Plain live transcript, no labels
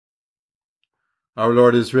Our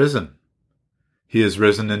Lord is risen. He is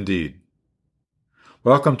risen indeed.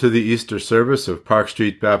 Welcome to the Easter service of Park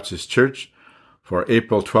Street Baptist Church for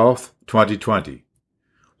April 12th, 2020.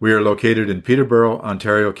 We are located in Peterborough,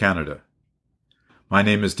 Ontario, Canada. My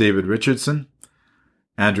name is David Richardson.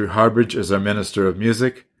 Andrew Harbridge is our Minister of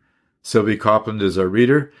Music. Sylvie Copland is our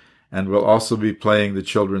reader and will also be playing the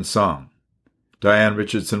children's song. Diane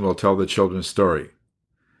Richardson will tell the children's story.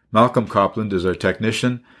 Malcolm Copland is our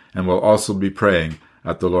technician and will also be praying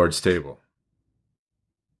at the Lord's table.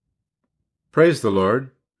 Praise the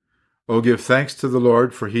Lord. O give thanks to the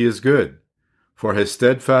Lord, for he is good, for his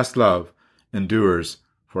steadfast love endures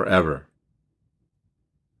forever.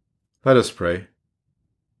 Let us pray.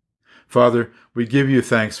 Father, we give you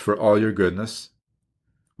thanks for all your goodness.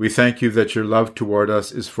 We thank you that your love toward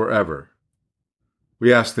us is forever.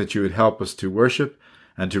 We ask that you would help us to worship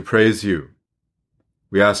and to praise you.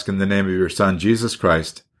 We ask in the name of your Son, Jesus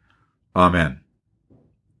Christ. Amen.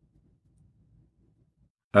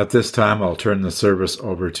 At this time, I'll turn the service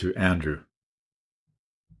over to Andrew.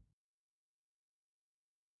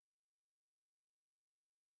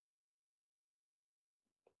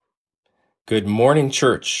 Good morning,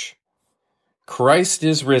 church. Christ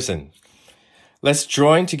is risen. Let's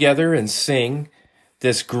join together and sing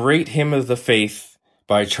this great hymn of the faith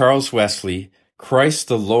by Charles Wesley, Christ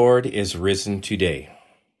the Lord is risen today.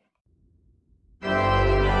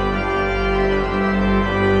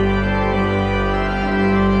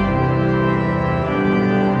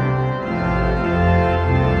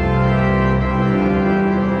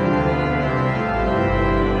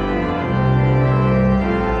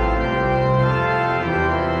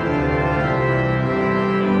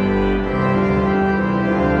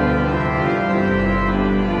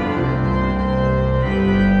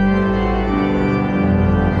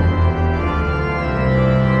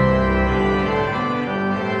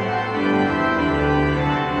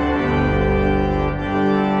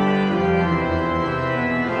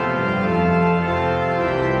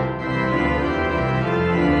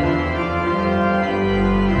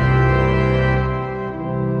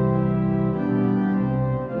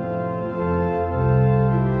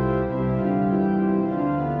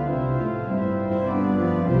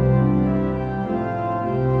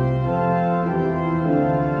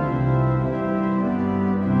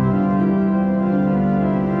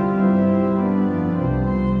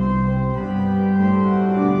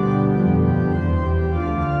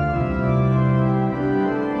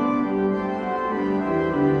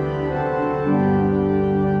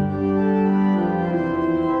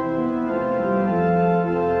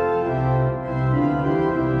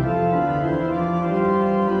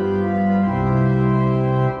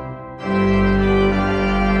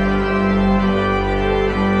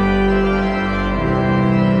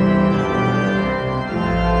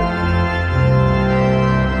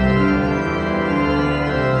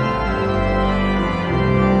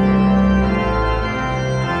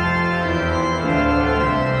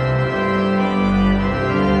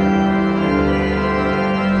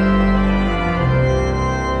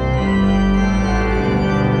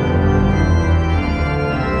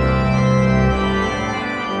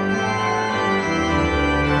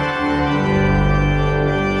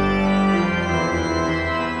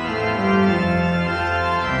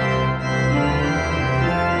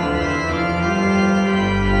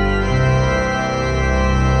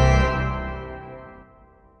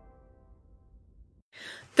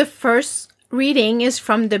 The first reading is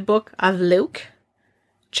from the book of Luke,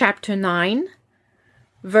 chapter 9,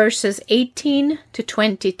 verses 18 to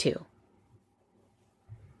 22.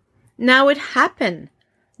 Now it happened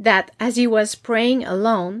that as he was praying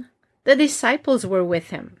alone, the disciples were with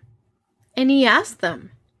him. And he asked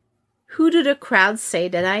them, "Who do the crowd say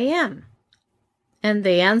that I am?" And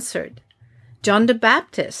they answered, "John the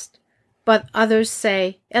Baptist, but others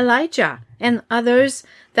say Elijah, and others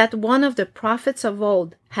that one of the prophets of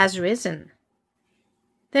old has risen."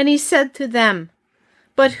 Then he said to them,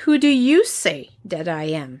 "But who do you say that I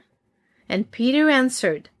am?" And Peter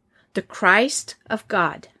answered, "The Christ of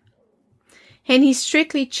God." And he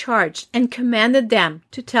strictly charged and commanded them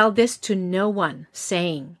to tell this to no one,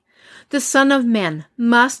 saying, "The Son of Man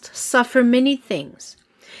must suffer many things,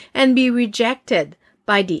 and be rejected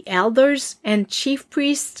by the elders and chief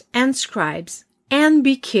priests and scribes, and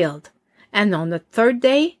be killed, and on the third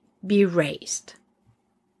day be raised."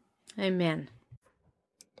 Amen.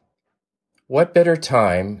 What better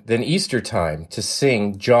time than Easter time to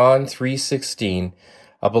sing John 3:16,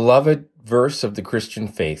 a beloved verse of the Christian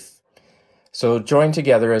faith? So join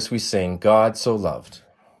together as we sing God So Loved.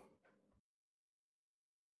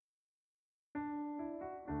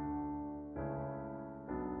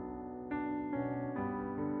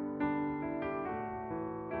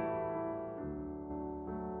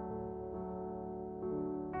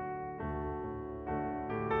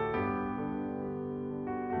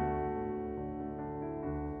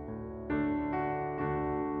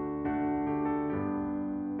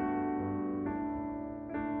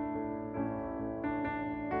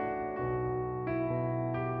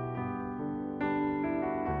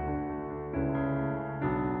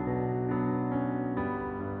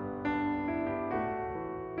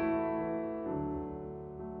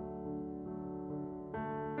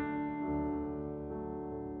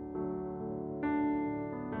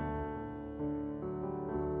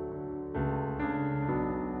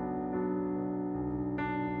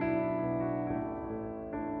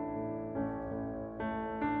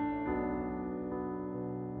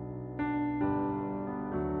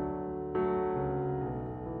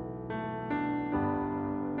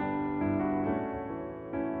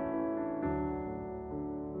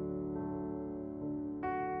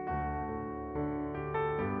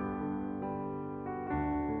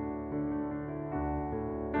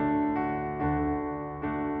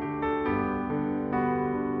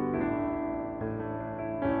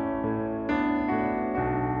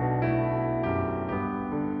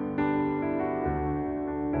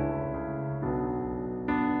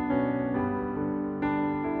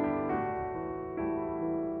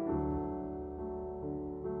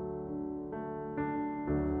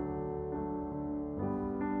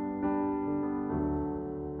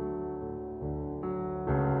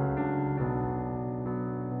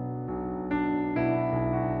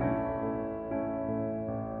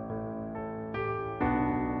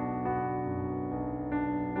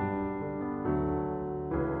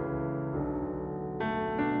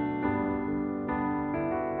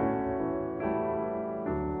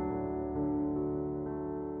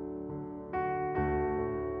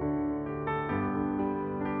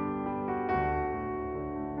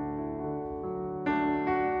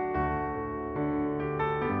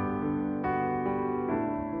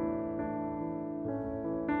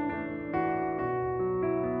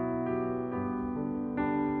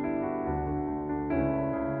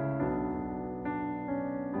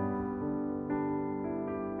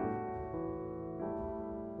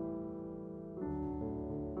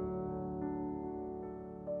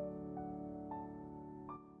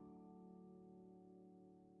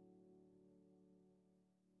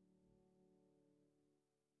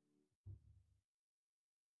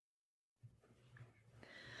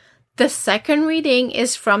 The second reading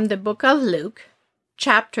is from the book of Luke,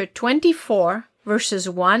 chapter 24, verses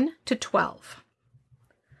 1 to 12.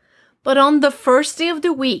 But on the first day of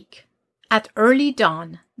the week, at early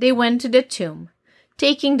dawn, they went to the tomb,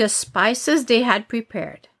 taking the spices they had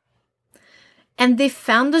prepared. And they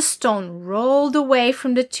found the stone rolled away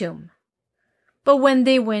from the tomb. But when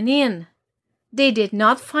they went in, they did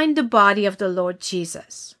not find the body of the Lord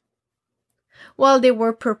Jesus. While they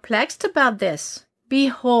were perplexed about this,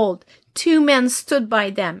 behold, 2 men stood by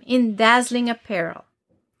them in dazzling apparel.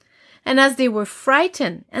 And as they were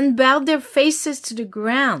frightened and bowed their faces to the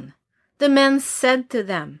ground, the men said to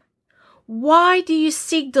them, "Why do you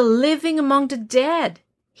seek the living among the dead?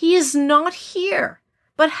 He is not here,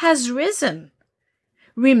 but has risen.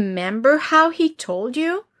 Remember how he told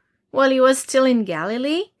you, while he was still in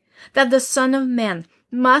Galilee, that the Son of Man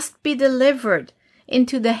must be delivered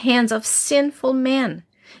into the hands of sinful men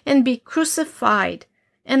and be crucified,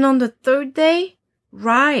 and on the third day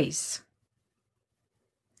rise."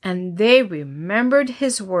 And they remembered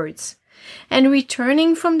his words, and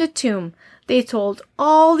returning from the tomb, they told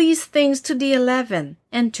all these things to the 11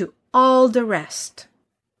 and to all the rest.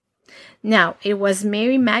 Now it was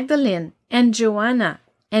Mary Magdalene and Joanna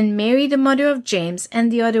and Mary the mother of James and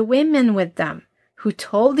the other women with them, who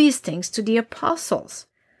told these things to the apostles.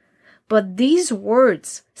 But these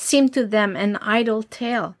words seemed to them an idle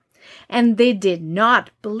tale, and they did not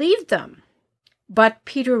believe them. But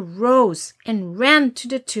Peter rose and ran to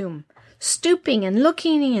the tomb. Stooping and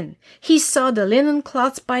looking in, he saw the linen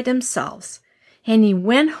cloths by themselves, and he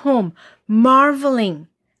went home marveling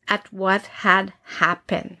at what had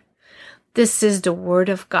happened. This is the word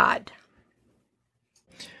of God.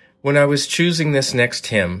 When I was choosing this next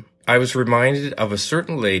hymn, I was reminded of a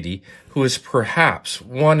certain lady who is perhaps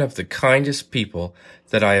one of the kindest people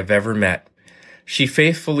that I have ever met. She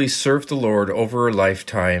faithfully served the Lord over her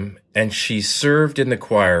lifetime, and she served in the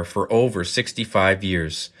choir for over 65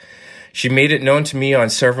 years. She made it known to me on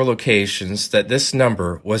several occasions that this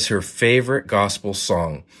number was her favorite gospel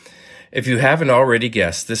song. If you haven't already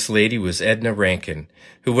guessed, this lady was Edna Rankin,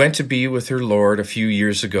 who went to be with her Lord a few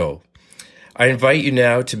years ago. I invite you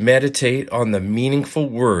now to meditate on the meaningful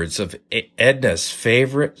words of Edna's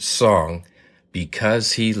favorite song,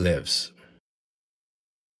 Because He Lives.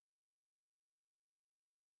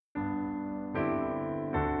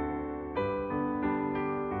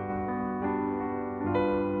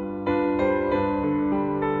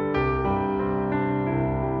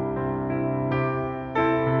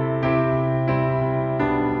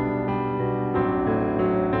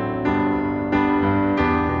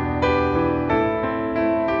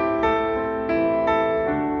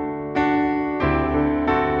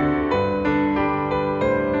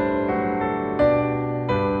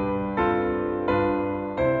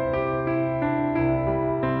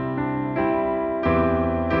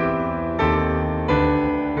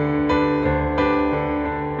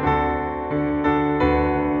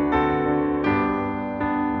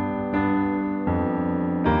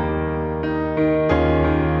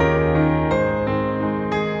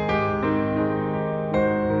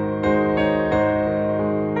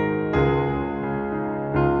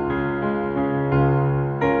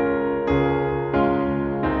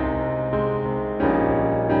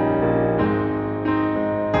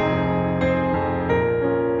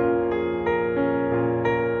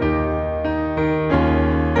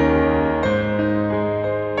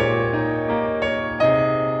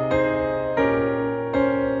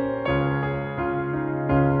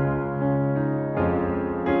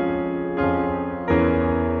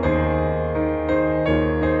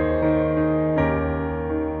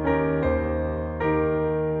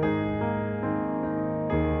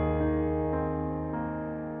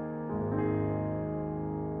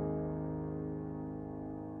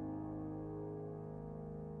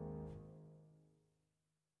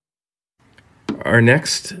 Our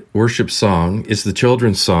next worship song is the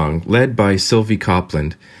children's song led by Sylvie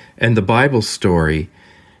Copland, and the Bible story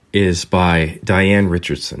is by Diane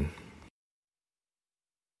Richardson.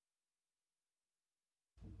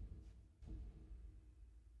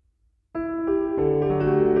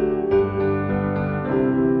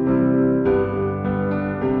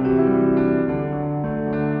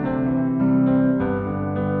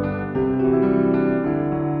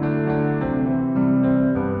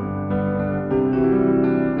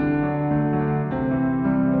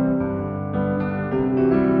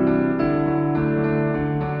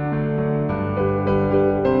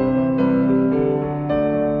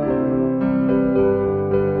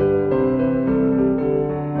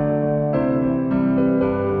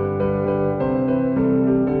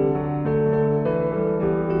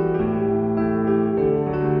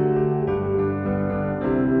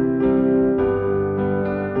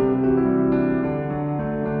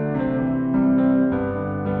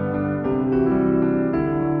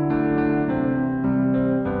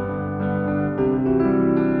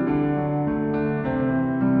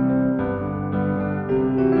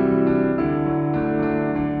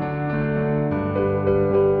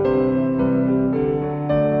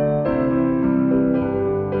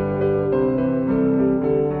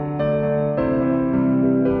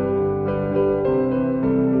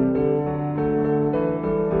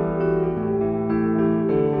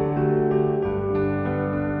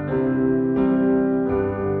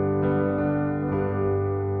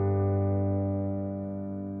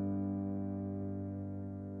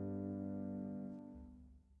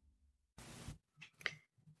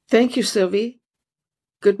 Thank you, Sylvie.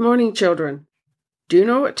 Good morning, children. Do you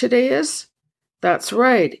know what today is? That's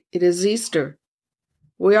right, it is Easter.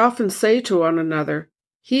 We often say to one another,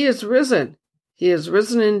 "He is risen. He is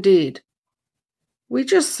risen indeed." We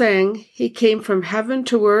just sang, "He came from heaven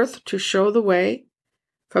to earth to show the way,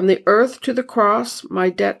 from the earth to the cross, my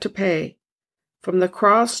debt to pay. From the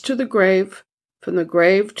cross to the grave, from the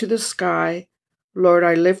grave to the sky, Lord,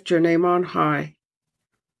 I lift your name on high."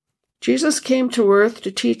 Jesus came to earth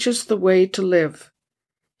to teach us the way to live.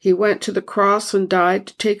 He went to the cross and died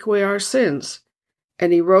to take away our sins,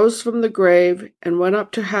 and he rose from the grave and went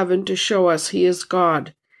up to heaven to show us he is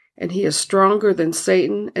God, and he is stronger than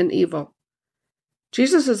Satan and evil.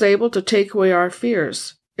 Jesus is able to take away our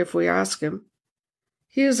fears, if we ask him.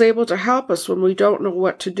 He is able to help us when we don't know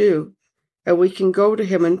what to do, and we can go to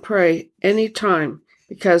him and pray any time,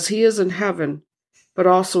 because he is in heaven, but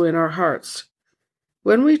also in our hearts.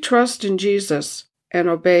 When we trust in Jesus and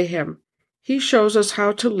obey him, he shows us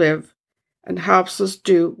how to live and helps us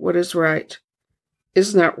do what is right.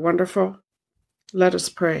 Isn't that wonderful? Let us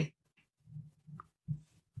pray.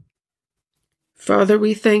 Father,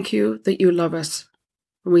 we thank you that you love us,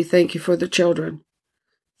 and we thank you for the children.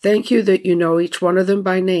 Thank you that you know each one of them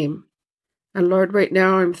by name. And Lord, right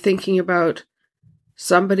now I'm thinking about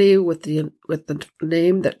somebody with the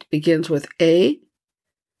name that begins with A,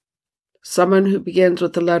 someone who begins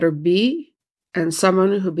with the letter B, and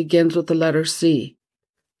someone who begins with the letter C.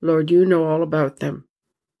 Lord, you know all about them.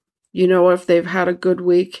 You know if they've had a good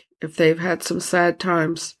week, if they've had some sad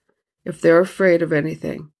times, if they're afraid of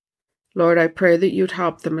anything. Lord, I pray that you'd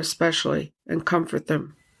help them especially and comfort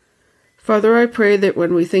them. Father, I pray that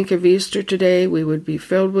when we think of Easter today, we would be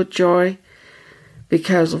filled with joy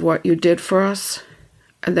because of what you did for us,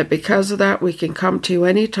 and that because of that we can come to you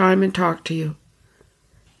any time and talk to you.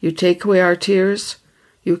 You take away our tears,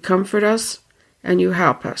 you comfort us, and you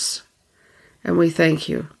help us. And we thank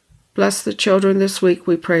you. Bless the children this week,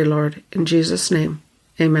 we pray, Lord. In Jesus' name,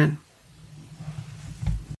 amen.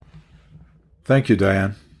 Thank you,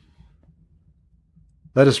 Diane.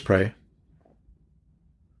 Let us pray.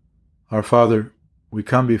 Our Father, we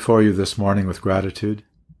come before you this morning with gratitude.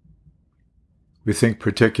 We think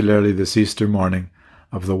particularly this Easter morning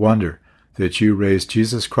of the wonder that you raised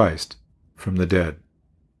Jesus Christ from the dead.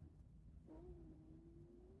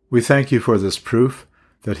 We thank you for this proof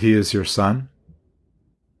that he is your Son.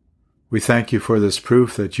 We thank you for this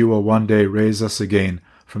proof that you will one day raise us again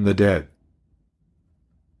from the dead.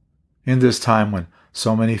 In this time when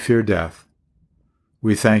so many fear death,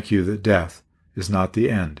 we thank you that death is not the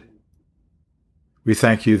end. We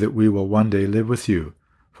thank you that we will one day live with you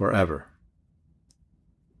forever.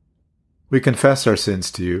 We confess our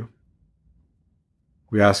sins to you.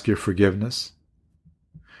 We ask your forgiveness.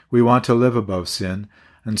 We want to live above sin,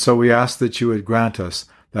 and so we ask that you would grant us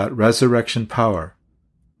that resurrection power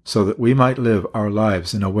so that we might live our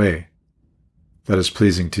lives in a way that is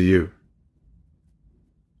pleasing to you.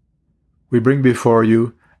 We bring before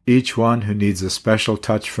you each one who needs a special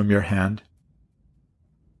touch from your hand.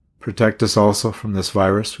 Protect us also from this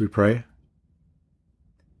virus, we pray.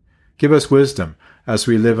 Give us wisdom as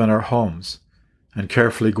we live in our homes and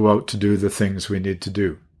carefully go out to do the things we need to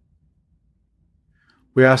do.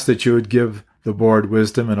 We ask that you would give the board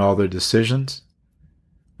wisdom in all their decisions.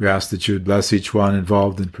 We ask that you would bless each one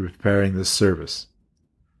involved in preparing this service.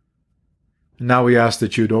 And now we ask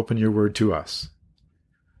that you would open your word to us.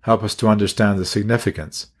 Help us to understand the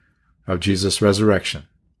significance of Jesus' resurrection.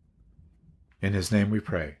 In his name we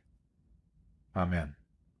pray. Amen.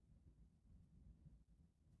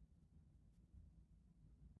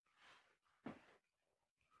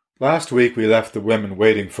 Last week we left the women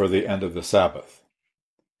waiting for the end of the Sabbath.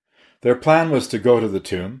 Their plan was to go to the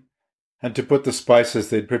tomb and to put the spices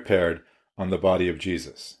they'd prepared on the body of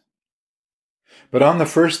Jesus. But on the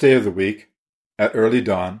first day of the week, at early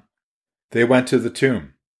dawn, they went to the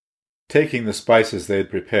tomb, taking the spices they had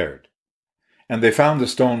prepared. And they found the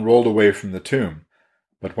stone rolled away from the tomb,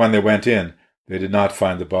 but when they went in, they did not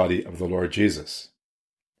find the body of the Lord Jesus.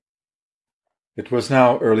 It was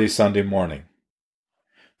now early Sunday morning.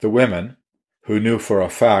 The women, who knew for a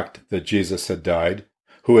fact that Jesus had died,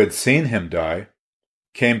 who had seen him die,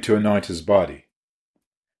 came to anoint his body.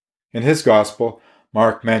 In his Gospel,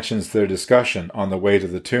 Mark mentions their discussion on the way to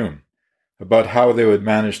the tomb, about how they would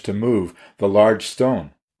manage to move the large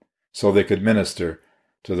stone so they could minister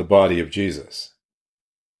to the body of Jesus.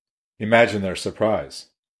 Imagine their surprise.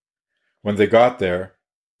 When they got there,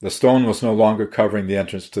 the stone was no longer covering the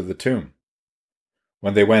entrance to the tomb.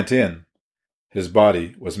 When they went in, his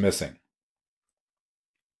body was missing.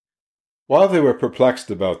 While they were perplexed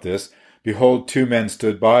about this, behold, two men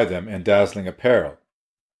stood by them in dazzling apparel.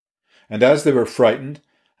 And as they were frightened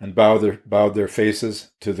and bowed their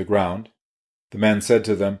faces to the ground, the men said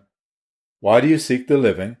to them, "Why do you seek the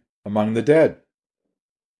living among the dead?"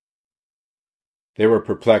 They were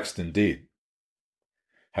perplexed indeed.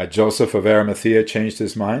 Had Joseph of Arimathea changed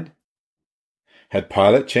his mind? Had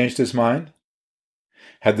Pilate changed his mind?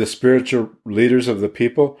 Had the spiritual leaders of the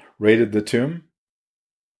people raided the tomb?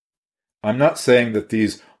 I'm not saying that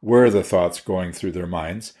these were the thoughts going through their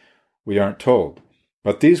minds. We aren't told.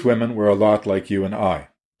 But these women were a lot like you and I.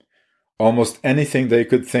 Almost anything they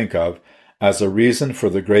could think of as a reason for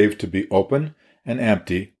the grave to be open and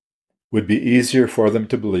empty would be easier for them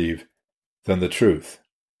to believe than the truth.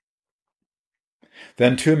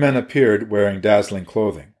 Then 2 men appeared wearing dazzling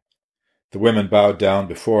clothing. The women bowed down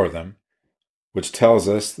before them, which tells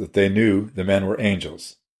us that they knew the men were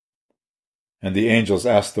angels. And the angels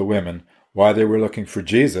asked the women why they were looking for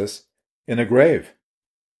Jesus in a grave.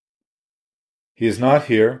 "He is not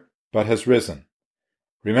here, but has risen.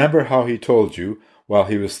 Remember how he told you, while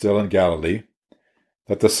he was still in Galilee,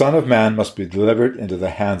 that the Son of Man must be delivered into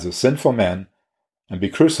the hands of sinful men and be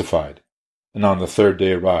crucified, and on the 3rd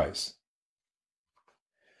day rise."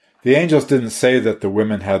 The angels didn't say that the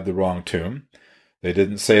women had the wrong tomb. They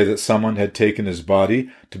didn't say that someone had taken his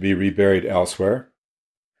body to be reburied elsewhere.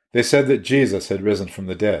 They said that Jesus had risen from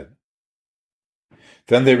the dead.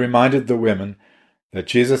 Then they reminded the women that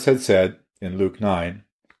Jesus had said in Luke 9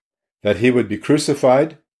 that he would be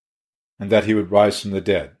crucified and that he would rise from the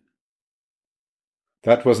dead.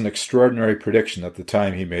 That was an extraordinary prediction at the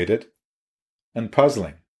time he made it, and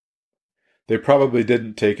puzzling. They probably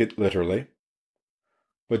didn't take it literally.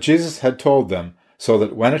 But Jesus had told them so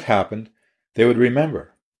that when it happened, they would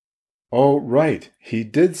remember. Oh, right, he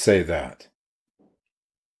did say that.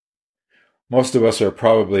 Most of us are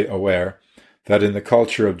probably aware that in the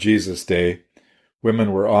culture of Jesus' day,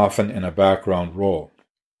 women were often in a background role.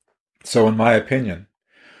 So in my opinion,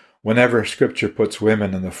 whenever Scripture puts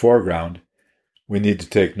women in the foreground, we need to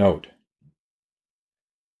take note.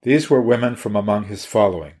 These were women from among his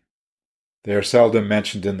following. They are seldom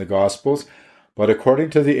mentioned in the Gospels, but according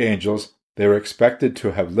to the angels, they were expected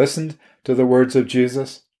to have listened to the words of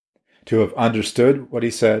Jesus, to have understood what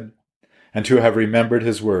he said, and to have remembered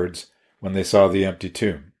his words when they saw the empty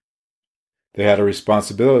tomb. They had a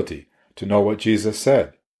responsibility to know what Jesus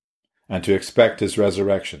said, and to expect his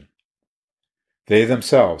resurrection. They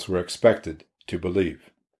themselves were expected to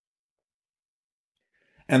believe.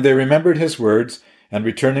 And they remembered his words, and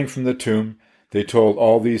returning from the tomb, they told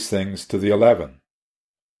all these things to the 11,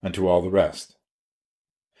 and to all the rest.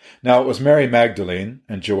 Now it was Mary Magdalene,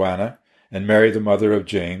 and Joanna, and Mary the mother of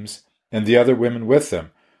James, and the other women with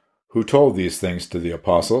them, who told these things to the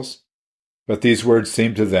apostles. But these words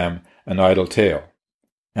seemed to them an idle tale,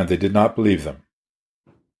 and they did not believe them.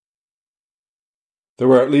 There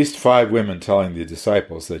were at least 5 women telling the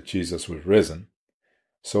disciples that Jesus was risen.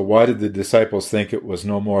 So why did the disciples think it was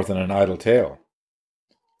no more than an idle tale?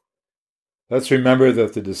 Let's remember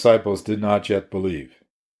that the disciples did not yet believe.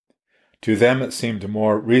 To them it seemed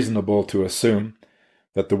more reasonable to assume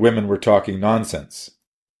that the women were talking nonsense.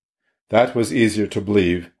 That was easier to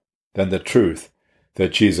believe than the truth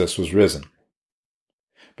that Jesus was risen.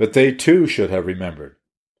 But they too should have remembered,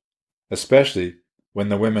 especially when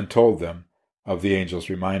the women told them of the angel's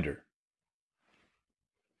reminder.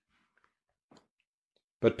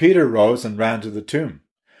 But Peter rose and ran to the tomb.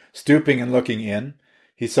 Stooping and looking in,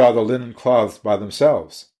 he saw the linen cloths by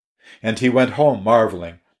themselves, and he went home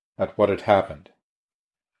marveling at what had happened.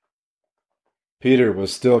 Peter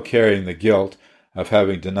was still carrying the guilt of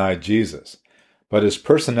having denied Jesus, but his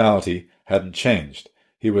personality hadn't changed.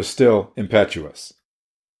 He was still impetuous.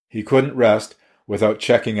 He couldn't rest without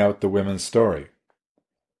checking out the women's story.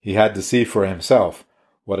 He had to see for himself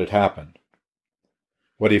what had happened.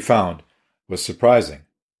 What he found was surprising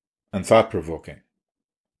and thought-provoking.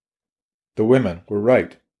 The women were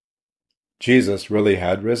right. Jesus really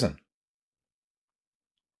had risen.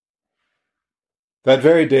 That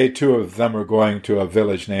very day 2 of them were going to a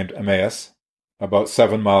village named Emmaus, about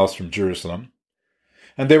 7 miles from Jerusalem,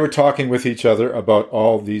 and they were talking with each other about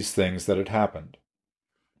all these things that had happened.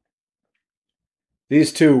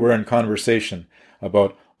 These 2 were in conversation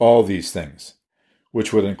about all these things,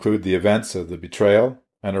 which would include the events of the betrayal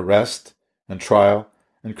and arrest and trial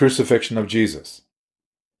and crucifixion of Jesus,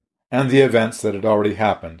 and the events that had already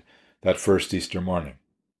happened that first Easter morning.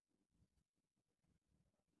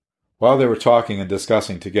 While they were talking and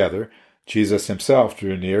discussing together, Jesus himself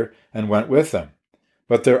drew near and went with them,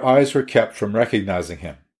 but their eyes were kept from recognizing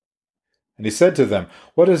him. And he said to them,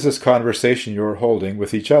 "What is this conversation you are holding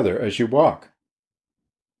with each other as you walk?"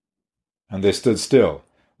 And they stood still,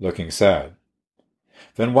 looking sad.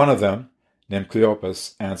 Then one of them, named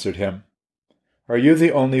Cleopas, answered him, "Are you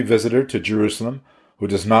the only visitor to Jerusalem who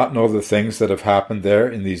does not know the things that have happened there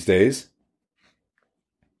in these days?"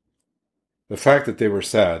 The fact that they were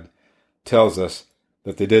sad tells us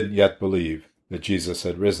that they didn't yet believe that Jesus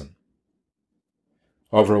had risen.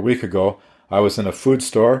 Over a week ago, I was in a food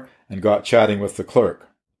store and got chatting with the clerk.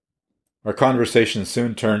 Our conversation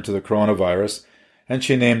soon turned to the coronavirus, and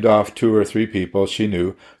she named off 2 or 3 people she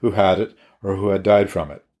knew who had it or who had died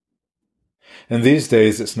from it. In these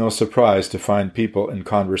days, it's no surprise to find people in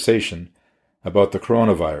conversation about the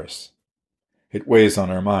coronavirus. It weighs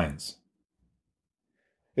on our minds.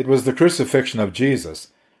 It was the crucifixion of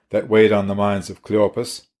Jesus that weighed on the minds of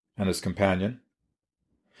Cleopas and his companion.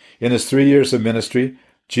 In his 3 years of ministry,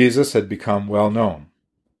 Jesus had become well known.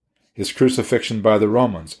 His crucifixion by the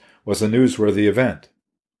Romans was a newsworthy event,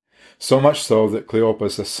 so much so that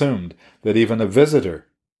Cleopas assumed that even a visitor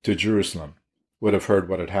to Jerusalem would have heard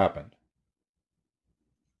what had happened.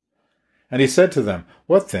 And he said to them,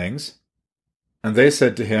 "What things?" And they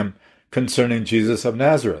said to him, "Concerning Jesus of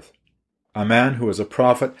Nazareth, a man who was a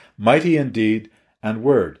prophet, mighty in deed and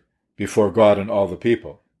word before God and all the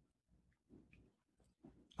people."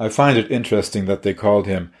 I find it interesting that they called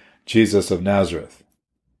him Jesus of Nazareth.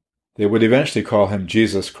 They would eventually call him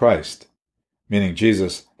Jesus Christ, meaning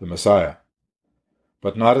Jesus the Messiah.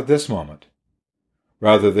 But not at this moment.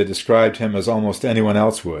 Rather, they described him as almost anyone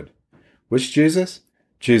else would. Which Jesus?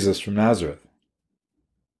 Jesus from Nazareth.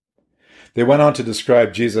 They went on to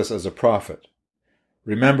describe Jesus as a prophet.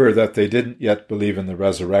 Remember that they didn't yet believe in the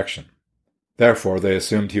resurrection. Therefore, they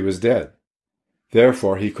assumed he was dead.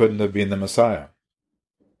 Therefore, he couldn't have been the Messiah.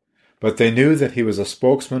 But they knew that he was a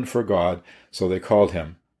spokesman for God, so they called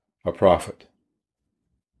him a prophet.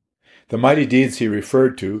 The mighty deeds he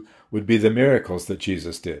referred to would be the miracles that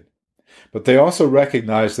Jesus did. But they also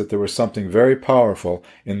recognized that there was something very powerful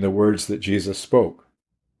in the words that Jesus spoke.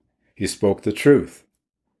 He spoke the truth.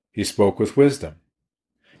 He spoke with wisdom.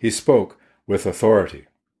 He spoke with authority.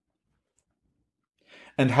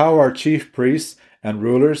 And how our chief priests and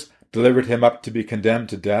rulers delivered him up to be condemned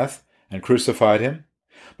to death and crucified him?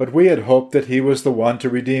 But we had hoped that he was the one to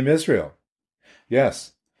redeem Israel.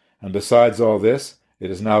 Yes, and besides all this, it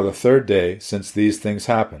is now the 3rd day since these things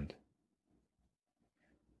happened.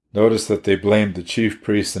 Notice that they blamed the chief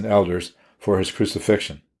priests and elders for his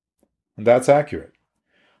crucifixion. And that's accurate.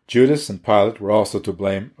 Judas and Pilate were also to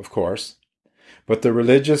blame, of course, but the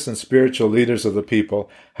religious and spiritual leaders of the people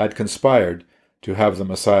had conspired to have the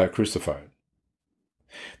Messiah crucified.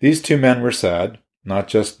 These 2 men were sad, not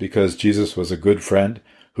just because Jesus was a good friend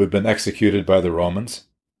who had been executed by the Romans.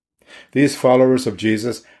 These followers of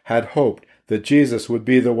Jesus had hoped that Jesus would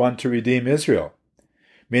be the one to redeem Israel,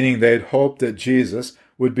 meaning they had hoped that Jesus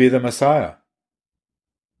would be the Messiah.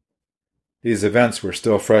 These events were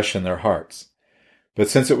still fresh in their hearts, but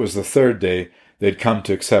since it was the 3rd day, they'd come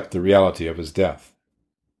to accept the reality of his death.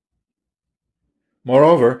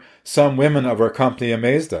 Moreover, some women of our company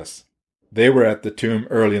amazed us. They were at the tomb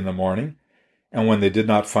early in the morning, and when they did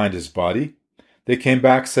not find his body, they came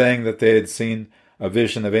back saying that they had seen a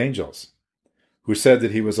vision of angels, who said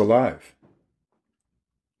that he was alive.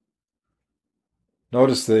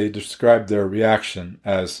 Notice they described their reaction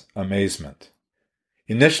as amazement.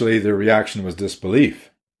 Initially, their reaction was disbelief.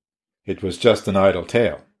 It was just an idle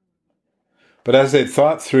tale. But as they'd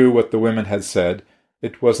thought through what the women had said,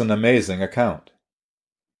 it was an amazing account.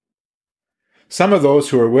 Some of those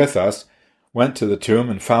who were with us went to the tomb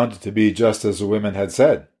and found it to be just as the women had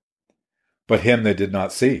said, but him they did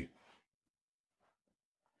not see.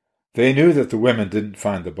 They knew that the women didn't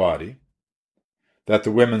find the body, that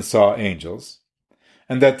the women saw angels,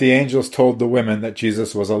 and that the angels told the women that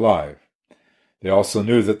Jesus was alive. They also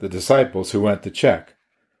knew that the disciples who went to check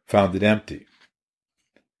found it empty.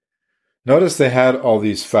 Notice they had all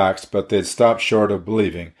these facts, but they'd stopped short of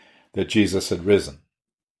believing that Jesus had risen.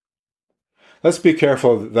 Let's be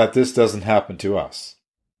careful that this doesn't happen to us.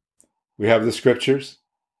 We have the scriptures.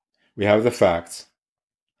 We have the facts.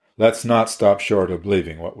 Let's not stop short of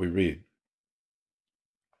believing what we read.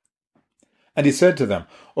 And he said to them,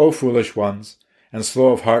 "O foolish ones, and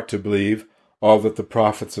slow of heart to believe all that the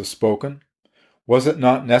prophets have spoken, was it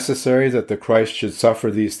not necessary that the Christ should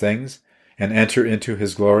suffer these things and enter into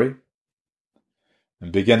his glory?"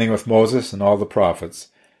 And beginning with Moses and all the prophets,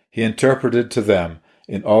 he interpreted to them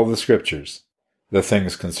in all the scriptures the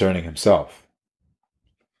things concerning himself.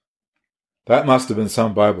 That must have been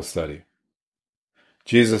some Bible study.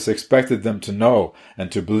 Jesus expected them to know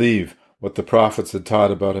and to believe what the prophets had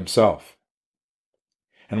taught about himself.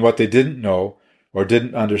 And what they didn't know or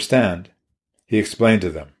didn't understand, he explained to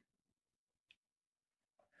them.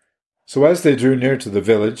 So as they drew near to the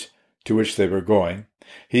village to which they were going,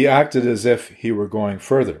 he acted as if he were going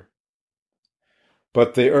further.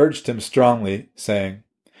 But they urged him strongly, saying,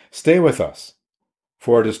 "Stay with us,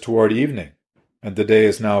 for it is toward evening, and the day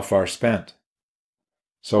is now far spent."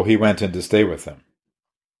 So he went in to stay with them.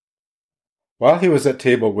 While he was at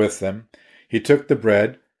table with them, he took the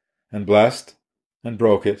bread, and blessed, and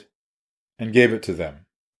broke it, and gave it to them.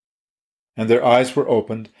 And their eyes were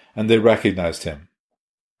opened, and they recognized him,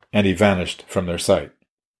 and he vanished from their sight.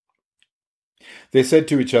 They said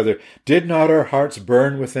to each other, "Did not our hearts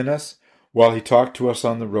burn within us while he talked to us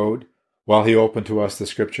on the road, while he opened to us the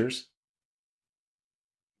Scriptures?"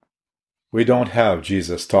 We don't have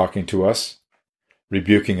Jesus talking to us,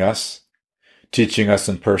 rebuking us, teaching us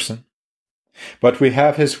in person. But we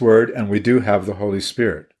have his word, and we do have the Holy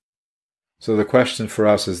Spirit. So the question for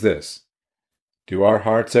us is this: do our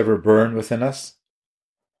hearts ever burn within us?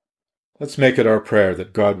 Let's make it our prayer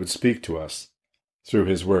that God would speak to us through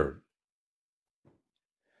his word.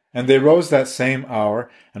 And they rose that same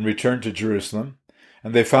hour and returned to Jerusalem,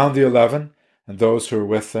 and they found the 11 and those who were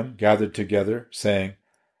with them gathered together, saying,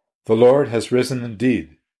 "The Lord has risen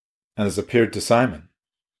indeed, and has appeared to Simon."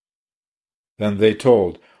 Then they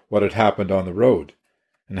told what had happened on the road,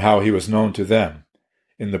 and how he was known to them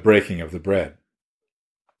in the breaking of the bread.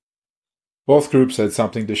 Both groups had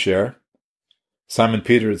something to share. Simon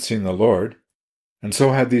Peter had seen the Lord, and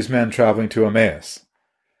so had these men traveling to Emmaus.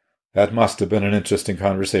 That must have been an interesting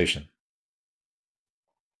conversation.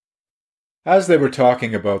 As they were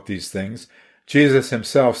talking about these things, Jesus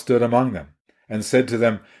himself stood among them and said to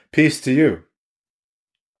them, "Peace to you."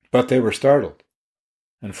 But they were startled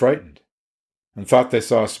and frightened and thought they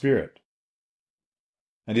saw a spirit.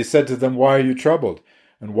 And he said to them, "Why are you troubled,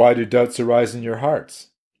 and why do doubts arise in your hearts?"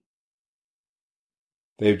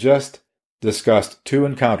 They've just discussed 2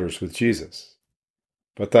 encounters with Jesus,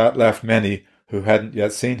 but that left many who hadn't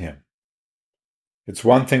yet seen him. It's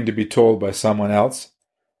one thing to be told by someone else,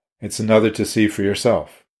 it's another to see for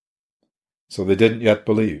yourself. So they didn't yet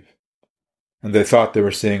believe, and they thought they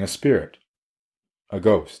were seeing a spirit, a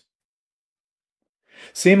ghost.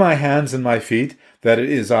 "See my hands and my feet, that it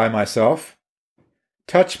is I myself?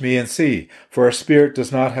 Touch me and see, for a spirit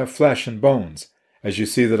does not have flesh and bones, as you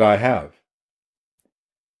see that I have."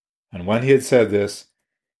 And when he had said this,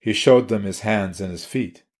 he showed them his hands and his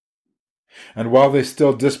feet. And while they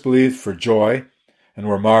still disbelieved for joy and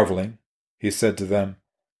were marveling, he said to them,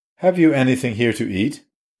 "Have you anything here to eat?"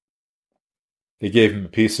 They gave him a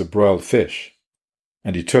piece of broiled fish,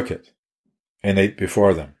 and he took it and ate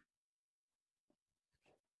before them.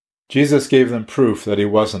 Jesus gave them proof that he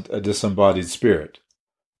wasn't a disembodied spirit,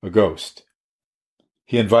 a ghost.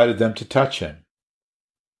 He invited them to touch him,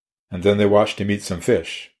 and then they watched him eat some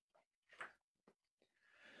fish.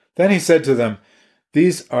 Then he said to them,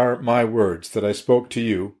 "These are my words that I spoke to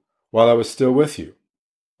you while I was still with you,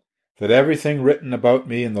 that everything written about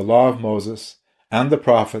me in the law of Moses and the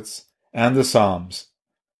prophets and the Psalms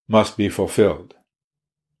must be fulfilled."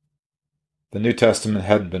 The New Testament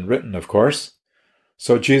hadn't been written, of course,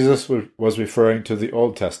 so Jesus was referring to the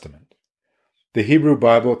Old Testament. The Hebrew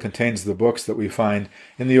Bible contains the books that we find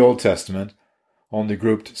in the Old Testament, only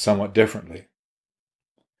grouped somewhat differently.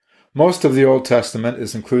 Most of the Old Testament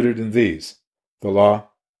is included in these: the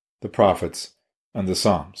Law, the Prophets, and the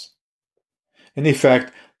Psalms. In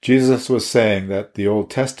effect, Jesus was saying that the Old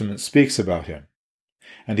Testament speaks about him,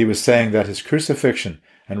 and he was saying that his crucifixion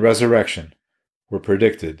and resurrection were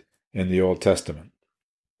predicted in the Old Testament.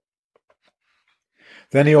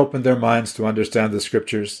 Then he opened their minds to understand the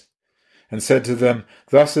Scriptures, and said to them,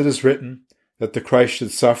 "Thus it is written, that the Christ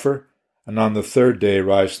should suffer, and on the 3rd day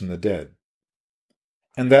rise from the dead,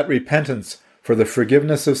 and that repentance for the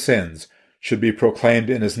forgiveness of sins should be proclaimed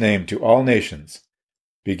in his name to all nations,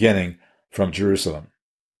 beginning from Jerusalem."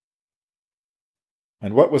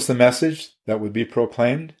 And what was the message that would be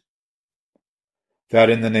proclaimed? That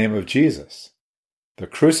in the name of Jesus, the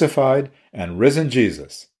crucified and risen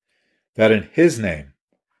Jesus, that in his name,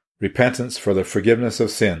 repentance for the forgiveness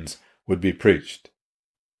of sins would be preached.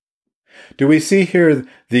 Do we see here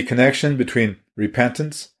the connection between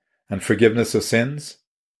repentance and forgiveness of sins?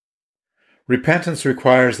 Repentance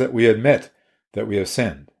requires that we admit that we have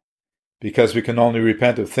sinned, because we can only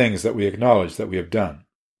repent of things that we acknowledge that we have done.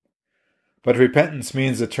 But repentance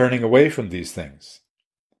means a turning away from these things.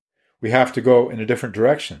 We have to go in a different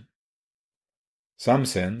direction. Some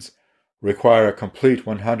sins require a complete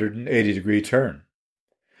 180-degree turn.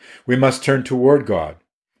 We must turn toward God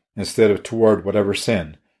instead of toward whatever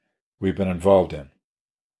sin we've been involved in.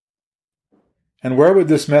 And where would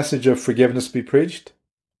this message of forgiveness be preached?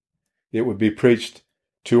 It would be preached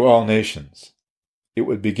to all nations. It it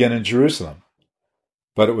would begin in Jerusalem,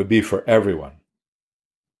 but it would be for everyone.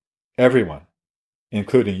 Everyone,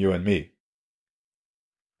 including you and me.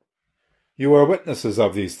 You are witnesses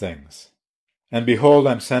of these things. And behold,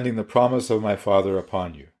 I'm sending the promise of my Father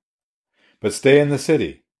upon you. But stay in the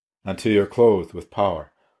city until you're clothed with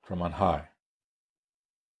power from on high.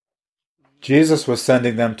 Jesus was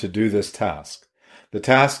sending them to do this task, the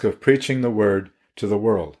task of preaching the word to the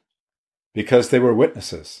world, because they were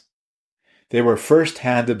witnesses. They were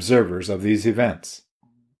first-hand observers of these events.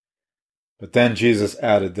 But then Jesus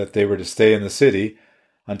added that they were to stay in the city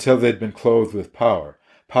until they'd been clothed with power,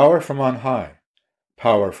 power from on high,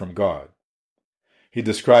 power from God. He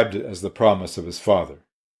described it as the promise of his Father.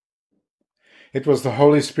 It was the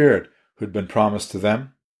Holy Spirit who'd been promised to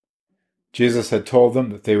them. Jesus had told them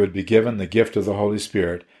that they would be given the gift of the Holy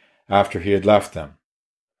Spirit after he had left them,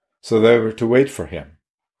 so they were to wait for him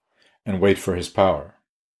and wait for his power.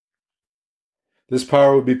 This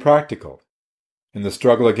power would be practical. In the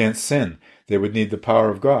struggle against sin, they would need the power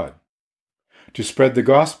of God. To spread the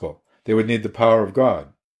gospel, they would need the power of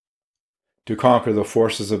God. To conquer the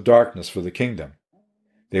forces of darkness for the kingdom,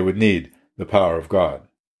 they would need the power of God.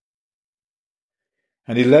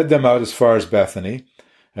 And he led them out as far as Bethany,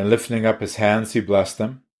 and lifting up his hands, he blessed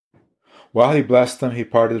them. While he blessed them, he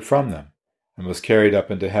parted from them, and was carried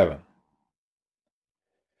up into heaven.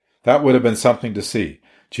 That would have been something to see,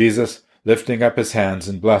 Jesus lifting up his hands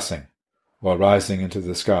in blessing, while rising into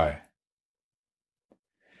the sky.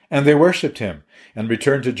 And they worshipped him, and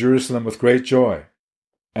returned to Jerusalem with great joy,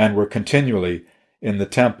 and were continually in the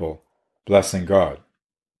temple, blessing God.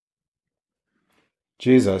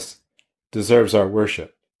 Jesus deserves our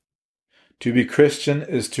worship. To be Christian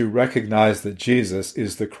is to recognize that Jesus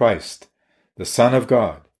is the Christ, the Son of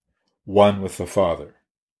God, one with the Father.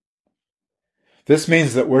 This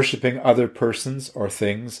means that worshiping other persons or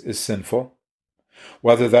things is sinful,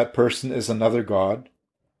 whether that person is another god,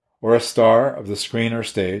 or a star of the screen or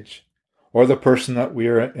stage, or the person that we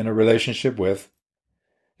are in a relationship with.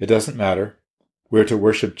 It doesn't matter. We're to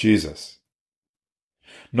worship Jesus.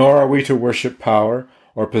 Nor are we to worship power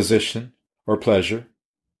or position or pleasure.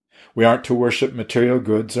 We aren't to worship material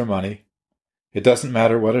goods or money. It doesn't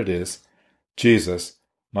matter what it is. Jesus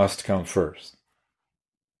must come first.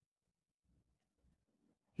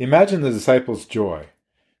 Imagine the disciples' joy.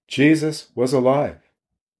 Jesus was alive.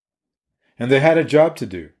 And they had a job to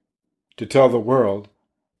do, to tell the world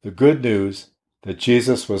the good news that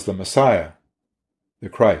Jesus was the Messiah, the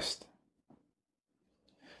Christ.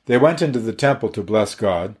 They went into the temple to bless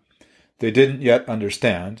God. They didn't yet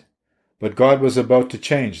understand, but God was about to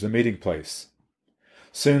change the meeting place.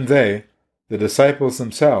 Soon they, the disciples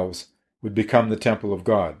themselves, would become the temple of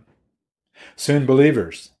God. Soon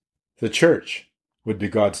believers, the church, would be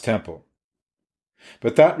God's temple.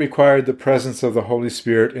 But that required the presence of the Holy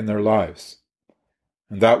Spirit in their lives,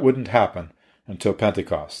 and that wouldn't happen until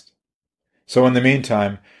Pentecost. So in the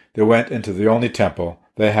meantime, they went into the only temple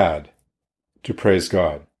they had, to praise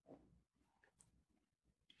God.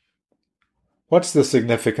 What's the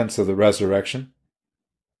significance of the resurrection?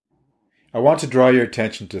 I want to draw your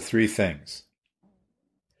attention to three things.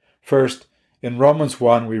 First, in Romans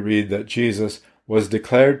 1 we read that Jesus was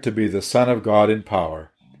declared to be the Son of God in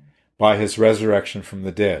power by his resurrection from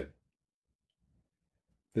the dead.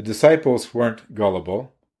 The disciples weren't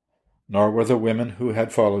gullible, nor were the women who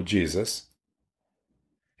had followed Jesus.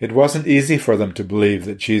 It wasn't easy for them to believe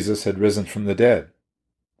that Jesus had risen from the dead.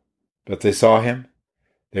 But they saw him,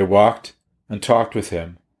 they walked and talked with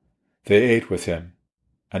him, they ate with him,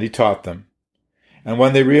 and he taught them. And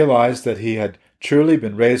when they realized that he had truly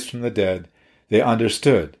been raised from the dead, they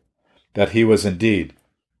understood that he was indeed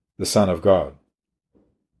the Son of God.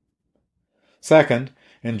 Second,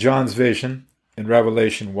 in John's vision, in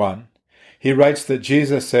Revelation 1, he writes that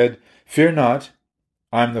Jesus said, "Fear not,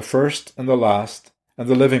 I am the first and the last and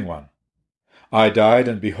the living one. I died,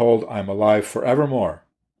 and behold, I am alive forevermore,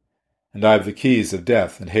 and I have the keys of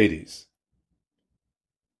death and Hades."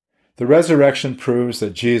 The resurrection proves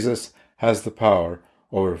that Jesus has the power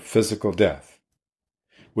over physical death.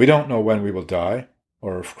 We don't know when we will die,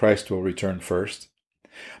 or if Christ will return first,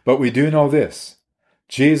 but we do know this: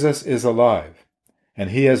 Jesus is alive, and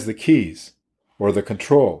he has the keys, or the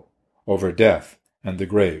control, over death and the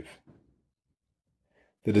grave.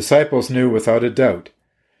 The disciples knew without a doubt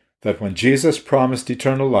that when Jesus promised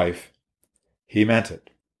eternal life, he meant it.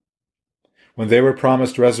 When they were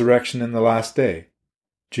promised resurrection in the last day,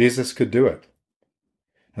 Jesus could do it.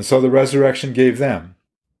 And so the resurrection gave them,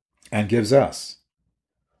 and gives us,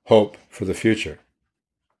 hope for the future.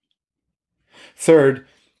 Third,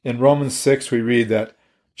 in Romans 6 we read that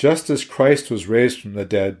just as Christ was raised from the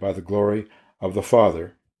dead by the glory of the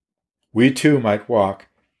Father, we too might walk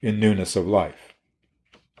in newness of life.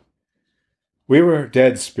 We were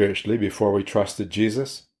dead spiritually before we trusted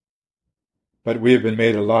Jesus, but we have been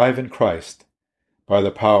made alive in Christ by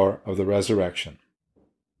the power of the resurrection.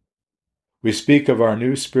 We speak of our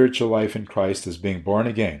new spiritual life in Christ as being born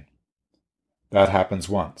again. That happens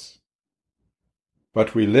once.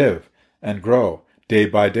 But we live and grow day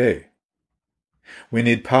by day. We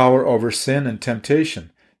need power over sin and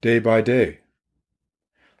temptation day by day.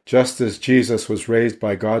 Just as Jesus was raised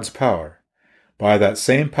by God's power, by that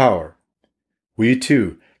same power, we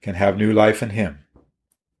too can have new life in Him.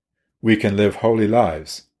 We can live holy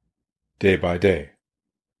lives day by day.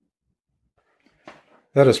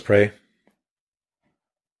 Let us pray.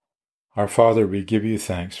 Our Father, we give you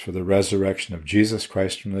thanks for the resurrection of Jesus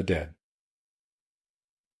Christ from the dead.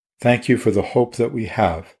 Thank you for the hope that we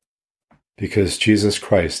have, because Jesus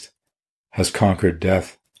Christ has conquered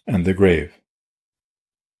death and the grave.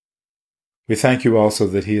 We thank you also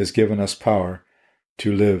that He has given us power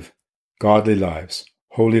to live godly lives,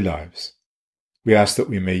 holy lives. We ask that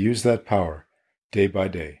we may use that power day by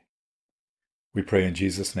day. We pray in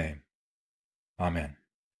Jesus' name. Amen.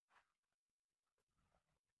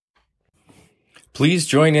 Please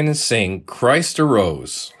join in and sing Christ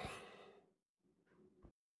Arose.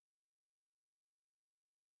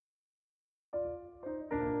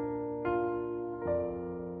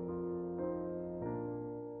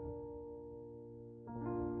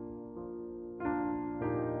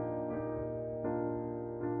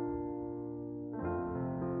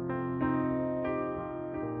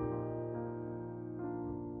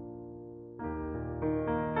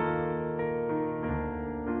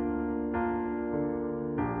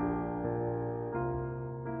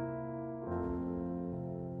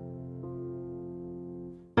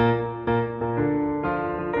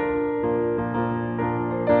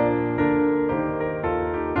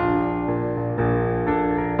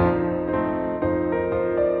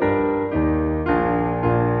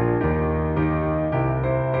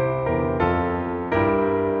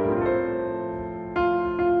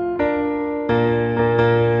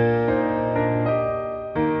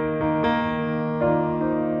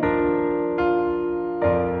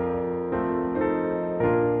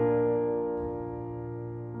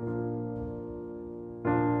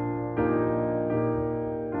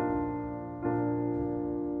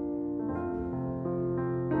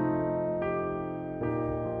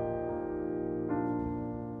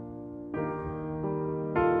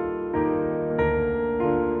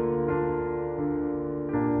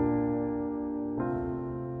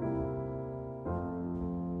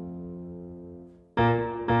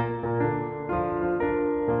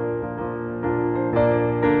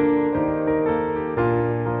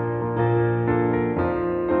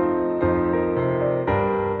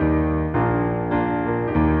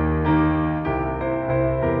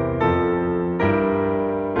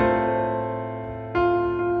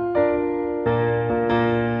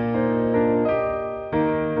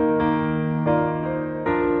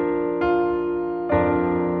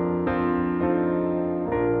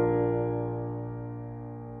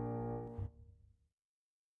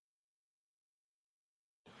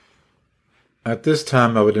 At this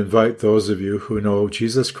time, I would invite those of you who know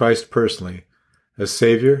Jesus Christ personally as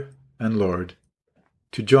Savior and Lord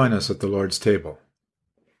to join us at the Lord's table.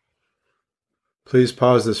 Please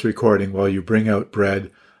pause this recording while you bring out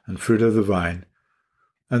bread and fruit of the vine,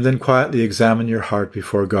 and then quietly examine your heart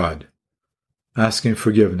before God, asking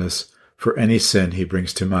forgiveness for any sin He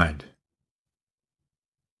brings to mind.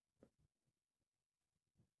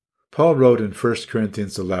 Paul wrote in 1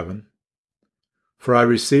 Corinthians 11, "For I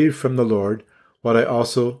received from the Lord what I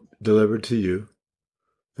also delivered to you,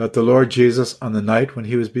 that the Lord Jesus, on the night when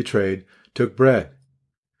He was betrayed, took bread.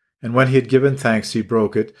 And when He had given thanks, He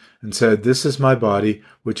broke it and said, 'This is my body,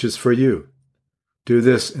 which is for you. Do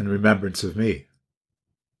this in remembrance of me.'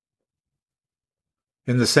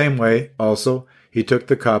 In the same way, also, He took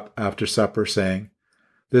the cup after supper, saying,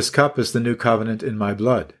 'This cup is the new covenant in my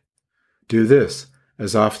blood. Do this,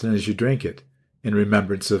 as often as you drink it, in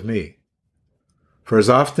remembrance of me. For as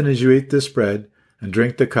often as you eat this bread and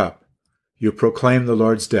drink the cup, you proclaim the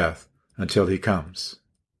Lord's death until He comes."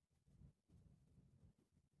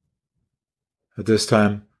 At this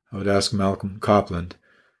time, I would ask Malcolm Copland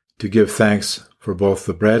to give thanks for both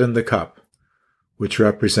the bread and the cup, which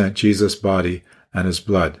represent Jesus' body and His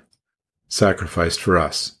blood, sacrificed for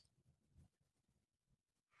us.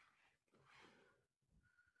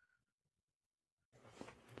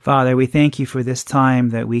 Father, we thank you for this time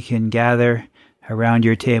that we can gather around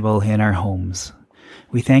your table in our homes.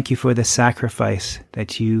 We thank you for the sacrifice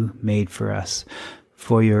that you made for us,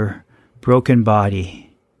 for your broken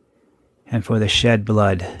body and for the shed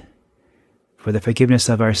blood, for the forgiveness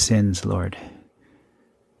of our sins, Lord.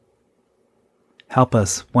 Help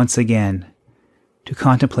us once again to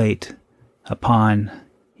contemplate upon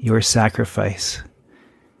your sacrifice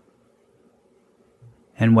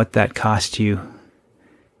and what that cost you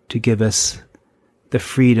to give us the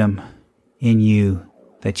freedom in you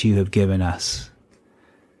that you have given us.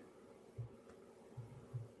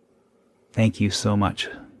 Thank you so much.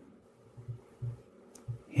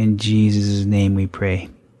 In Jesus' name we pray.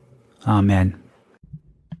 Amen.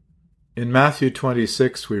 In Matthew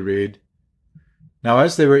 26 we read, "Now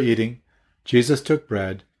as they were eating, Jesus took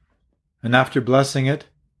bread, and after blessing it,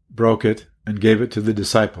 broke it, and gave it to the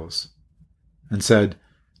disciples, and said,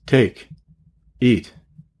 'Take, eat,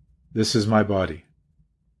 this is my body.'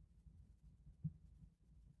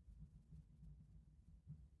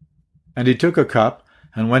 And he took a cup,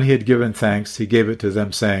 and when he had given thanks, he gave it to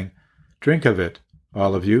them, saying, 'Drink of it,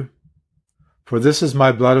 all of you, for this is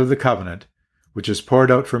my blood of the covenant, which is poured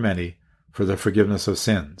out for many for the forgiveness of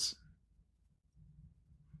sins.'"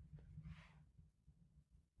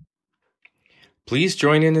 Please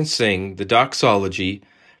join in and sing the doxology,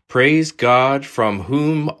 "Praise God from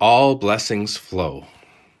whom all blessings flow."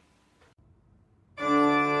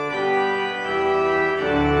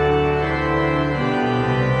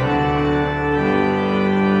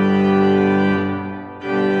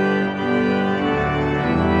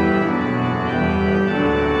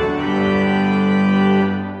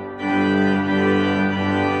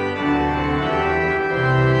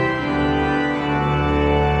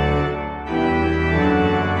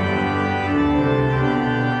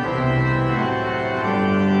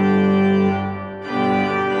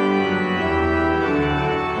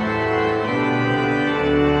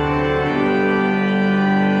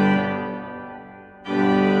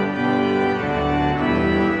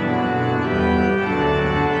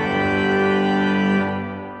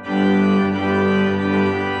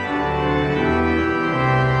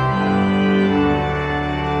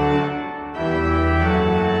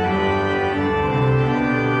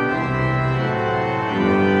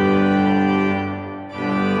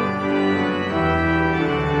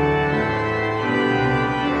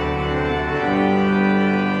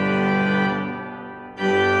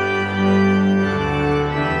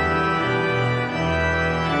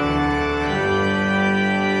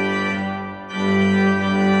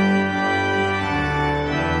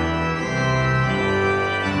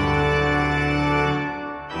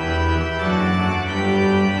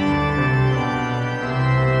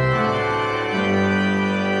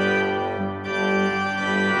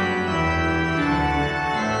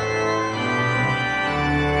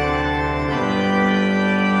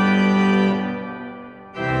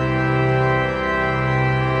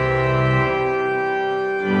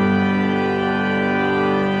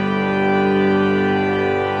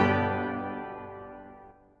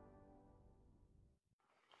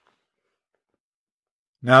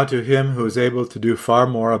 Now to him who is able to do far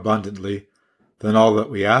more abundantly than all that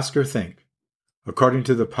we ask or think, according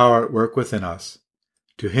to the power at work within us,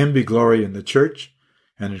 to him be glory in the Church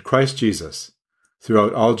and in Christ Jesus,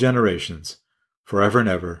 throughout all generations, forever and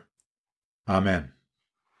ever. Amen.